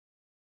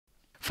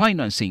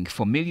financing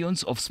for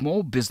millions of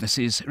small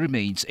businesses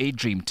remains a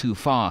dream too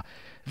far.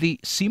 The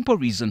simple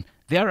reason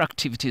their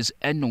activities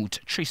are not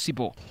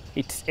traceable.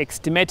 It's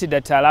estimated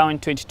that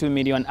around 22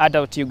 million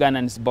adult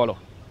Ugandans borrow.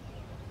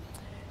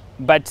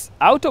 But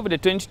out of the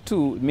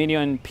 22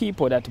 million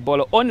people that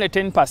borrow, only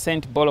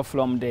 10% borrow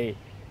from the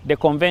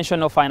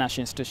conventional financial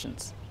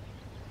institutions.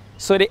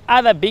 So the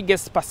other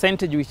biggest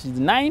percentage, which is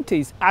 90%,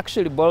 is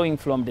actually borrowing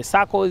from the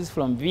SACCOs,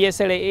 from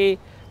VSLAA,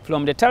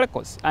 from the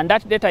telcos. And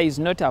that data is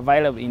not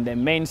available in the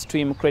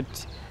mainstream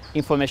credit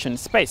information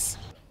space.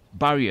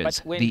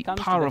 Barriers the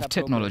power of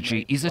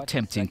technology is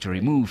attempting to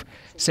remove,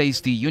 says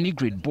the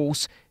Unigrid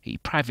boss, a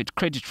private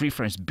credit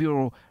reference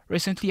bureau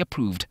recently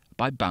approved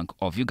by Bank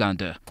of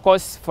Uganda. Of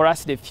course, for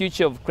us, the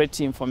future of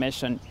credit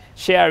information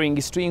sharing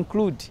is to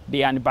include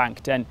the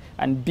unbanked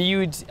and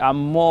build a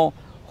more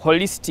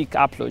holistic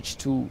approach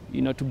to,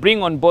 to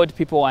bring on board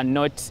people who are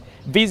not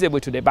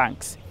visible to the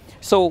banks.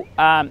 So,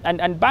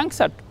 and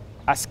banks are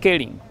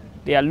scaling.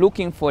 They are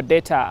looking for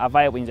data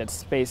available in that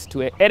space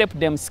to help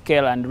them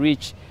scale and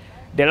reach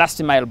the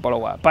last mile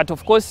borrower. But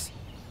of course,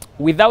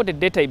 without the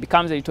data, it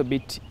becomes a little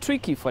bit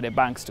tricky for the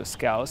banks to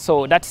scale.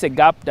 So that's a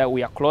gap that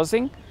we are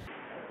closing.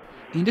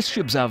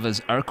 Industry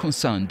observers are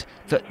concerned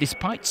that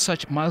despite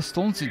such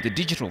milestones in the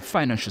digital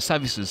financial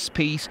services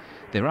space,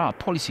 there are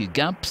policy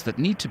gaps that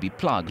need to be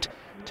plugged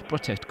to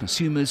protect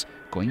consumers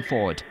going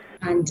forward.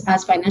 And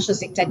as financial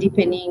sector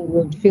deepening,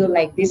 we would feel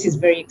like this is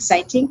very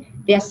exciting.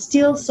 There are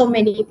still so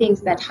many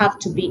things that have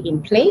to be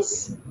in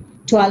place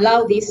to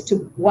allow this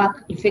to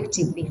work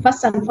effectively.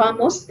 First and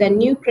foremost, the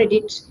new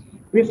Credit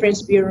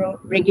Reference Bureau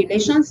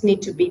regulations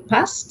need to be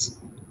passed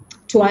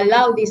to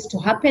allow this to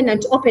happen and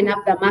to open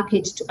up the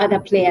market to other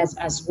players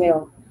as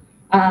well.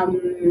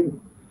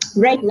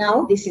 Right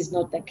now, this is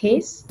not the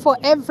case. For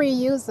every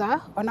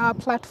user on our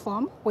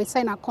platform, we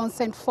sign a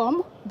consent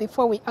form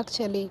before we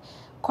actually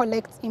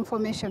collect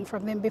information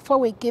from them, before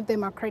we give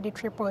them a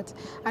credit report.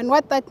 And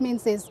what that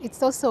means is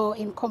it's also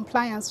in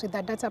compliance with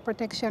the Data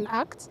Protection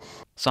Act.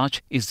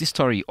 Such is the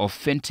story of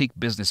fintech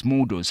business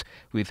models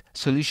with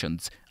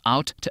solutions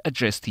out to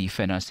address the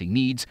financing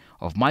needs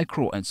of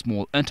micro and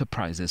small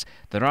enterprises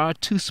that are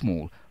too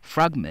small,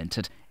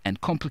 fragmented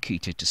and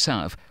complicated to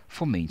serve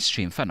for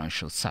mainstream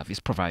financial service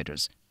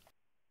providers.